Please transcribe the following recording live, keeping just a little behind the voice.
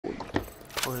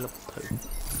Toilet poo.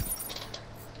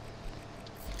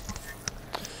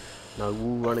 No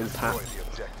wall running path.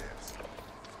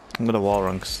 I'm gonna wall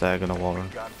run because they're gonna wall run.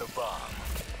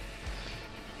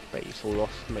 Bet you fall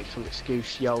off, make some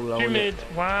excuse, YOLO. Two mid.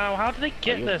 Wow, how did they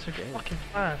get Oh, there so yeah. fucking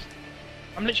fast?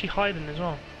 I'm literally hiding as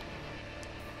well.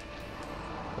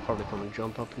 They'll probably come and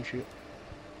jump up and shoot.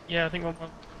 Yeah, I think one.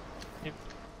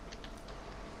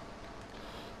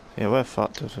 Yeah, we're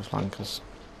fucked as the flankers.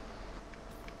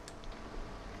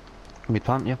 Mid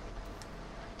plant, yeah.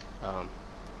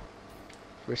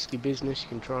 Risky business, you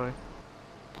can try.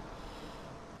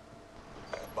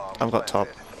 I've got top.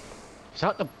 It's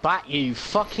out the back, you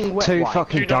fucking wet Two wipe.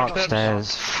 fucking Two dark dark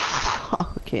stairs.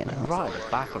 Fucking hell. Right at the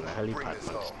back on the helipad,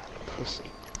 man. Pussy.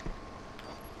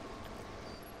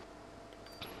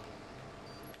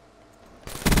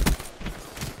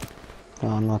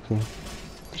 Oh, unlucky.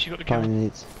 She got the kill. Apparently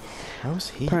needs. How's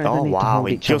he? Apparently Oh they need to wow, hold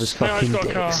he each other's just No, he's fucking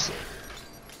got a car. dicks.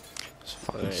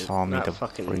 fucking saw me, That the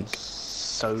fucking freak.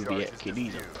 Soviet kid,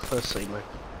 he's a pussy, man.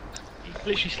 He's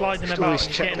literally sliding Still about always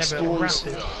and check getting the everyone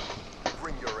spawns. rapid.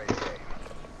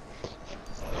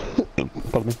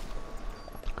 Pardon me.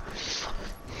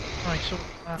 Nice, so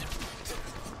fast.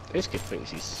 This kid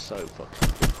thinks he's so fucking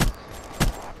good.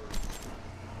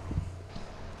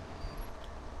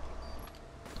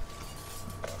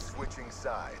 Switching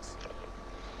sides.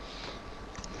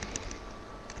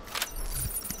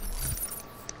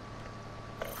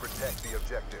 Protect the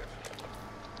objective.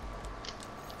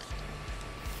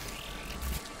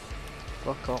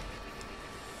 Fuck off.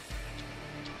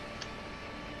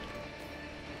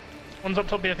 One's up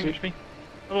top B, I think it should be.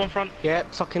 Other one front. Yeah,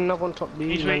 fucking another one top B,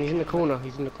 He's man. weak. He's in the corner.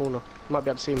 He's in the corner. Might be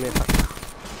able to see him here.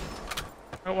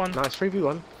 Got one. Nice,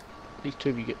 3v1. These two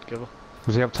of you get together.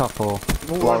 Was he up top or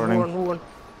Wall running. run.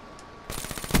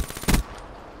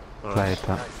 played that?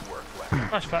 Nice work,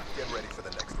 lad. Nice fat. Get ready for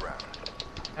the next round.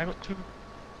 I got two.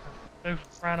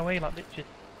 Both ran away like bitches.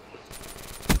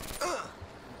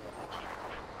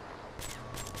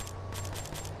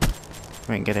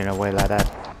 We ain't getting away like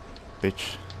that,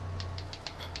 bitch.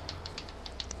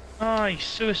 Nice,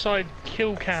 suicide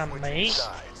kill cam, Switching mate.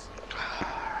 sides.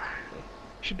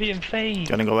 Should be in fade.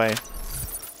 Getting away.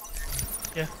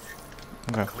 Yeah.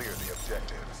 Okay. Clear the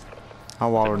objectives.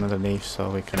 I'll wall run underneath so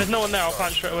we If can. there's no one there, I'll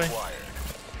plant straight away. Acquired.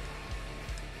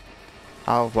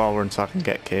 I'll wall run so I can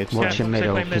get cage. Watch Yeah, your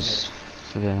middle, play mid. because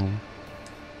yeah.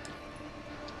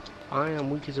 I am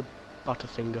weak as a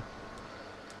butterfinger.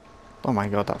 Oh my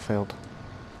god, that failed.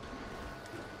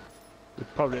 I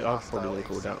probably won't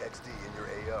call out. XD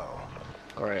in your AO.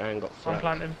 Alright, I ain't got I'm flat.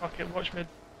 planting, fuck it, watch mid.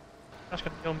 That's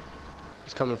gonna kill me.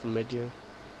 He's coming from mid, yeah.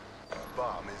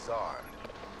 Bomb is armed.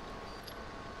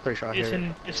 Pretty sure I It's hear it.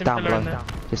 in Down pillar in below. there.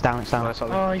 It's down, it's down. Nice,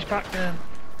 Ollie. Oh, he's back there.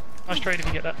 Nice trade if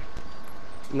you get that.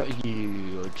 No,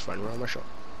 you just ran around my shot.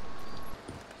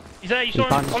 He's there, you He's saw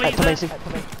him. behind, Ollie, back he's to there.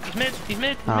 basic. He's mid, he's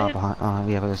mid, he's Oh, mid. behind. Oh,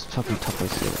 yeah, but there's fucking top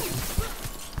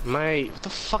basic. Mate, what the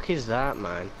fuck is that,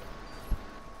 man?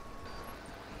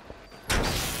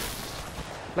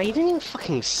 Mate, he didn't even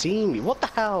fucking see me. What the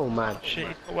hell, man? Shit,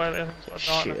 he's got well, I think he's got a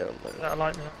Shit, dark. man. That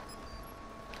light now.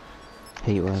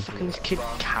 Heat wave. Fucking this kid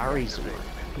carries me.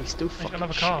 He's still He's got fucking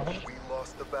another car. shit. We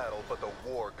lost the battle, but the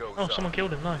war goes Oh, on. someone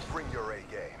killed him, nice. Bring your A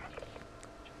game.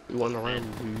 We won the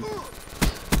round, dude.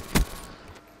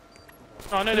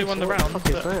 Oh, I know they won the round, What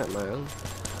the but fuck is that, man?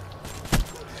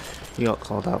 He got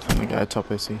called out from the guy top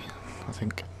AC, I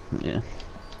think. Yeah.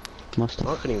 Must I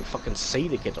have. couldn't even fucking see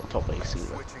the kid on top AC, man.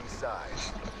 Switching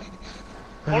sides.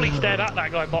 Ollie stared at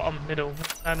that guy bottom, middle,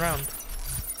 and round.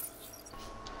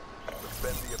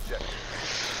 Defend the objective.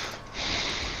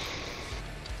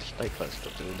 Stay close to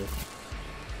the building.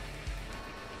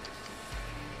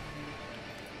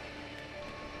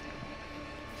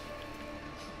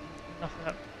 Nothing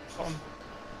at bottom.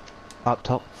 Up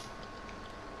top.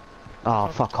 Oh,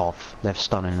 fuck off. They're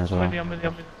stunning as I'm well. with you, I'm with you,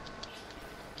 I'm with you.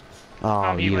 Oh,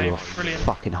 Found you, you mate. are Brilliant.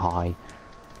 fucking high.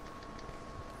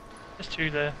 There's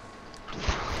two there.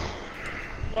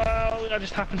 Well, I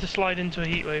just happened to slide into a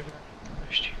heat wave.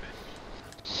 So stupid.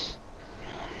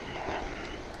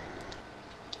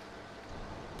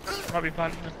 Might be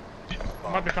planting.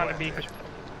 Might be planting B.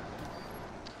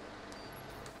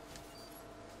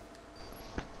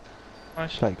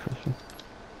 Nice. Play, Christian.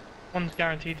 One's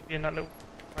guaranteed to be in that little.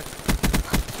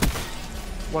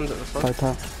 One's at the front. Play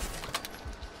tap.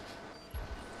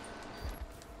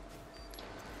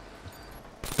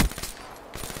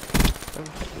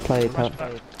 Play tap.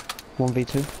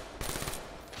 1v2.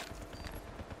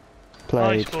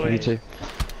 Played Nice, boys. V2.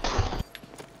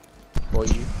 Or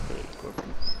you.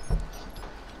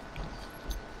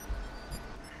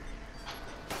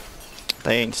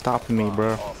 They ain't stopping me,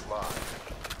 bro. Offline.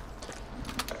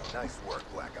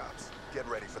 Get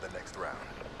ready for the next round.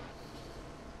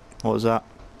 What was that?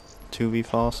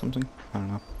 2v4 or something? I don't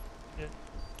know.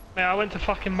 Mate, I went to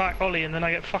fucking back Ollie and then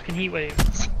I get fucking heat wave.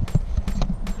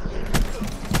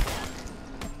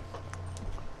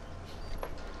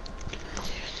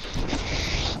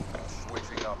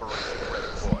 Switching operation ready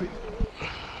point.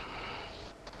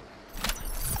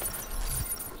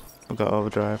 I've got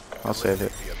overdrive. I'll save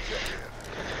it. The objective.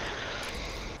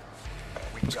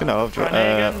 I'm just gonna Try overdrive. A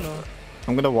again, or?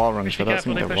 I'm gonna wall run, Push so me I don't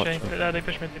careful, think they they'll push watch me. it. There, they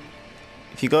push me.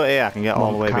 If you go here, I can get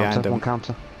all the way behind One them.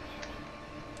 counter.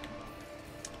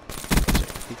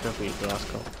 Be careful with your glass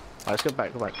call. Alright, let's go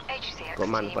back, go back. Got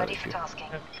man Ezxp about ready it. for tasking.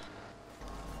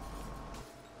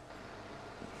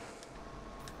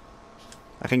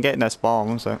 I can get in their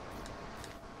spawn, so.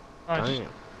 Nice. Damn.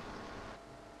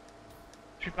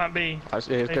 Shoot plant B. Alright,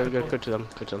 yeah, go to them,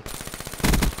 go to them.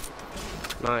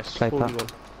 Nice, Play 41.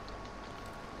 that.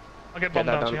 I'll get Get bombed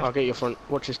that down. done, So I'll get your front.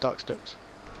 Watch his dark steps.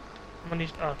 I'm on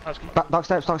these. Oh, that's good. Dark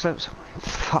steps, dark steps.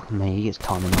 Fuck me, he gets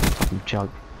time enough. Fucking joke.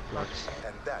 Nice.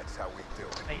 And that's how we do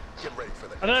it. Mate. Get ready for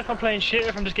the I don't know if I'm playing shit or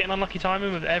if I'm just getting unlucky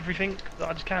timing with everything.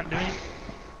 I just can't do it.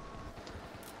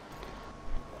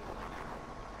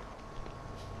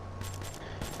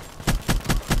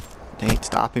 They ain't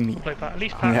stopping me. Play Pat. At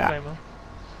least Pat Yeah. play well.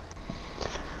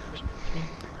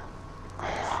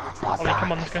 Oh, Ollie,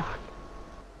 come on, let's go.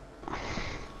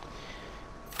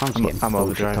 I'm just getting I'm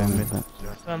bullshit overdriving done, mid. but-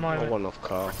 Where am I? Got one off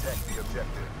car. protect the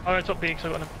objective. I'll go top B because I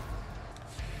got him.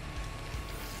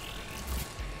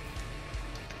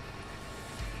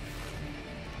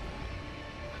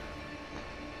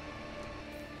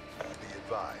 Be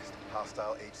advised.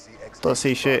 Hostile HCX. Don't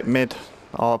see shit mid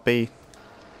or B.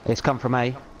 It's come from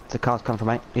A. The car's come from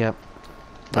A. Yep.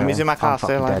 I'm using my car, stay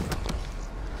fucking alive. dead.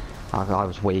 I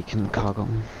was weak and the car got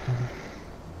me.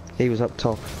 He was up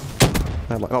top.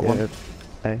 Got one.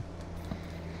 A.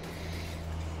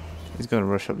 He's gonna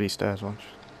rush up these stairs, watch.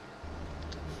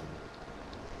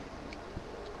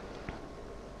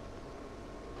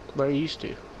 Where are you used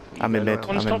to? I'm in mid. One's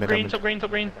I'm in top mid. green, I'm top green, top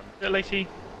green. Little AC.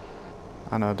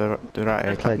 I know, they're right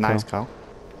here. Play Nice, Cal. Cal.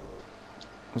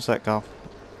 What's that, Cal?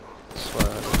 Swear.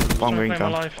 One Trying to green, play my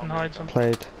Cal. life and hide something.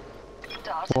 Played.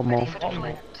 Dart One ready more. for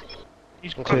deployment.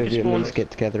 He's Two of currently you at spawned. least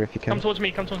get together if you Come can. towards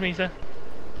me, sir.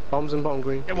 Bombs and bottom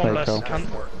green. Get one Play burst, Cal. cunt.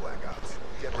 Work, Black Ops.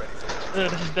 Get ready for the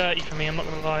This is dirty for me, I'm not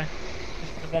gonna lie.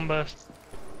 This is one burst.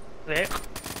 There.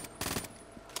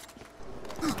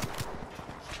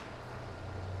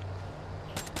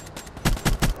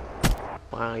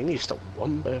 Wow, you need to stop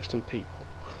one bursting people.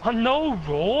 I know,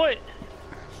 right?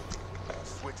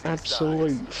 switching Absolute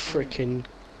sides. freaking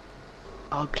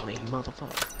ugly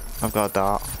motherfucker. I've got a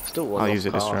dart. Still one I'll off use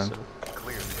it this car, round. so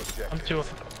Clear the I'm objective. two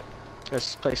off.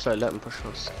 let's play slow, let them push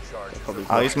us. Charges Probably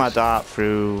I'll use my dart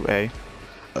through A.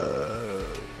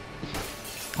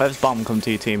 Let this bomb come to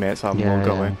your teammates, I won't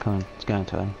go away. come on. It's going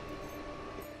to A.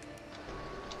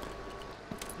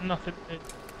 Nothing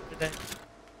today.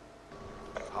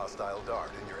 Hostile dart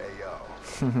in your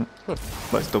AO.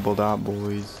 Let's double dart,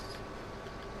 boys.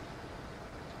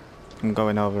 I'm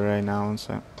going over A now, one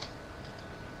sec.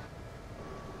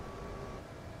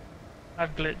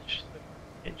 I've glitched.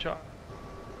 Get shot.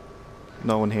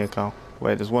 No one here, Cal.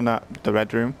 Wait, there's one at the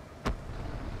red room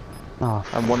Oh,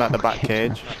 and one at the back fucking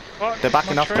cage. What? They're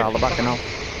backing My off, Cal. They're backing off.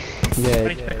 Yeah, I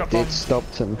need to pick up it bombs.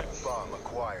 stopped him. Bomb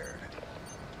acquired.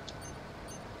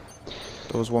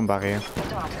 There was one back here.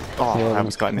 Dart Oh, Yeah. I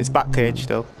haven't got him. It's back cage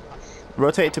still.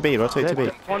 Rotate it to B. Rotate it to B.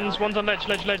 One's on ledge.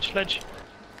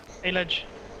 A ledge.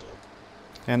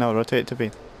 Yeah, no, rotate it to B.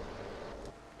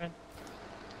 We're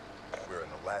in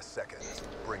the last seconds.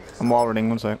 Bring this I'm wall running,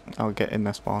 one sec. I'll get in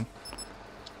their spawn.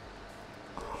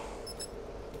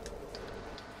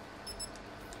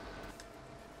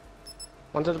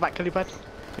 One's at the back lily pad.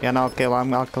 Yeah, no, I'll kill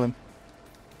him. I'll kill him.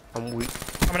 I'm weak.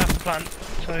 I'm gonna have to plant.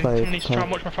 So someone needs to try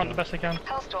and watch my front the best they can.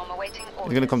 Hellstorm awaiting orders.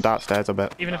 He's gonna come downstairs, I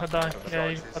bet. Even if I die. Yeah,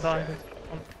 even if I die.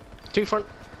 Two front.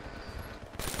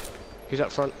 He's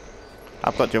up front.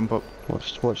 I've got jump up.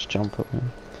 Watch jump up,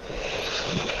 man.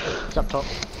 He's up top.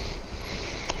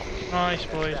 Nice,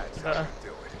 boys. Better.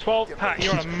 12, Pat,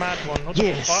 you're on a mad one. What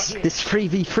Yes! the fuck? This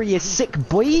 3v3 is sick,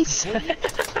 boys!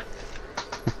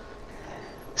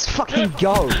 Let's fucking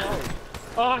go!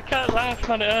 Oh, I can't laugh,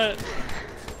 man. It hurts.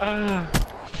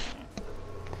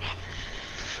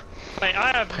 Mate,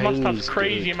 I must have Pain's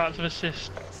crazy good. amounts of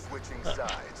assists. Switching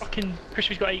sides. Fucking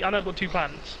Crispy's got 8. I know I've got 2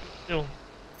 plants. Still.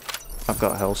 I've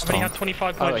got I've only Hellstorm. had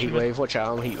 25 Oh, points. heat wave. Watch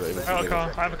out, I'm heat wave. I have a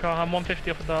car. I have a car. I'm 150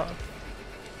 off the dart.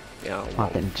 Yeah,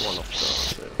 I've been one off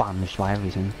start. sponged by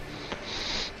everything.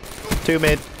 2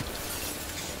 mid.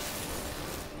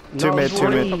 Two mid, two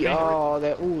mid. Oh,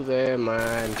 they're all there,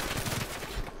 man.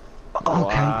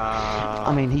 Okay. Wow.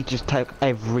 I mean, he just took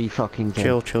every fucking thing.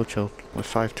 Chill, chill, chill. We're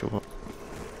 5-2 up.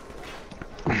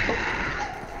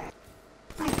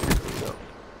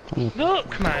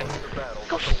 Look, man.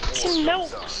 Got fucking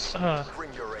melts.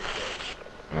 Bring your A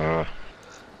game.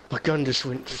 My gun just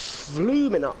went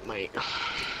flooming up, mate.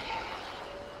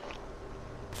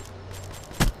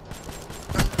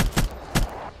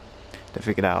 They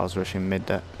figured out I was rushing mid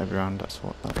every round, that's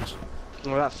what that was.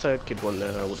 Well, that third kid one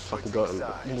there, I would fucking got him.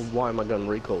 But why am I gun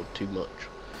recoiled too much?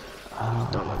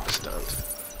 Don't understand.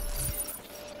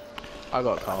 I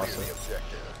got a car, so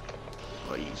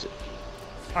I'll use it.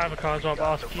 I have a car as well, but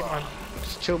I'll keep mine.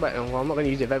 Just chill back. Well, I'm not going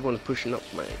to use it if everyone's pushing up,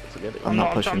 mate. Forget it. I'm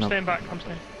not pushing I'm up. staying back. I'm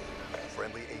staying.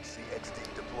 Friendly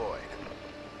HCXD deployed.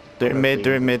 They're in mid,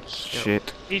 they're in mid.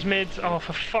 Shit. He's mid. Oh,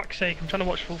 for fuck's sake! I'm trying to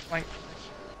watch full flank.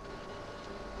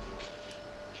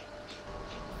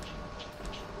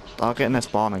 I'll get in their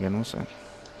spawn again also.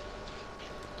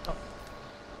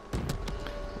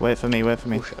 Wait for me, wait for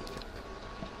me. Oh, shit.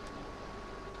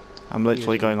 I'm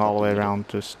literally going all the way around,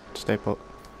 just stay put.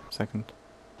 Second.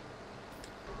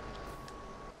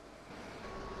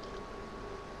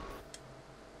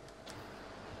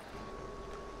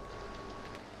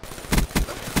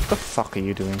 What the fuck are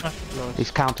you doing? Nice.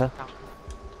 He's counter.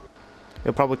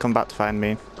 He'll probably come back to find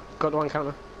me. Got one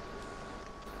counter.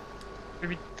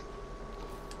 Maybe.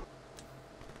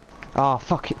 Oh,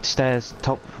 fuck it, stairs,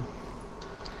 top.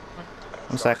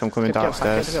 1 sec, I'm coming Get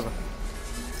downstairs. together.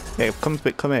 Yeah, come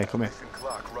here, come here.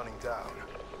 Clock running down.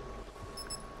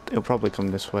 He'll probably come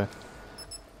this way.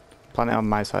 Plant it on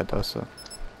my side though, so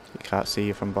you can't see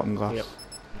you from bottom glass. Yep.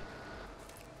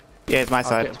 Yeah, it's my I'll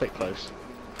side. get a bit close.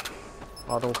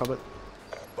 Oh, don't cover it.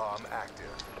 Bomb active.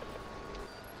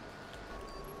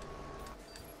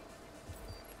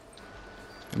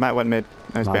 He might went mid.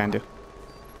 No, he's No. behind you.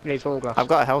 Yeah, he's one glass. I've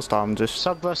got a hellstorm, just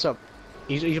Sub versus sub.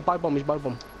 He's a buy bomb, he's buy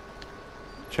bomb.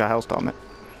 should I hellstorm it?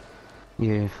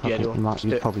 Yeah, I Yeah, think do you it. might, Just you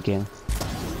do it. probably get him.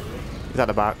 He's at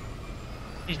the back.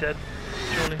 He's dead.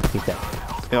 Surely. He's dead.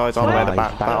 No, he's all the way at the Oh,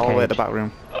 back. he's back All the way at the cage. back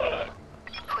room.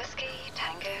 Whiskey,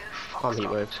 Tango, I'm heat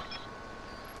Foxtrot. waves.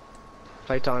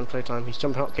 Playtime, playtime. He's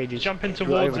jumping up cages. Jumping You got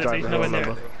towards it, but overdrive he's now, nowhere near it.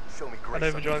 remember. Show me I'd grace.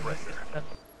 overdrive it. Yeah.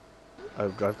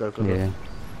 Overdrive, go. Yeah,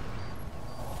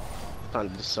 Stand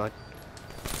to this side.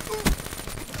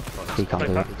 he can't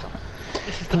do it.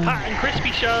 This is the Pat and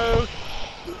Crispy show.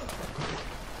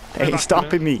 Hey, he's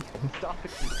stopping me.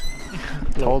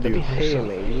 Told Did you. he hear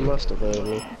me? You must have heard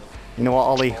me. You know what,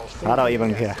 Ollie? I don't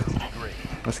even care.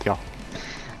 Let's go.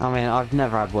 I mean, I've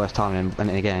never had worse time in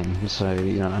a game, so,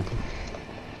 you know.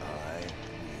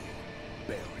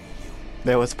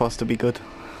 They were supposed to be good.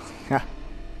 Yeah.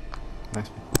 Nice.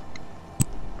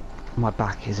 My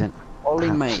back isn't Ollie,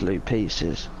 mate. absolute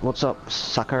pieces. What's up,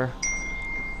 sucker?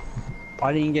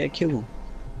 I didn't get a kill.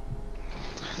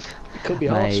 Could be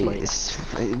arse, Mate,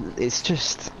 mate. it's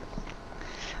just.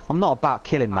 I'm not about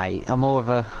killing, mate. I'm more of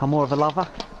a lover.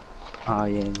 Oh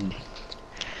yeah.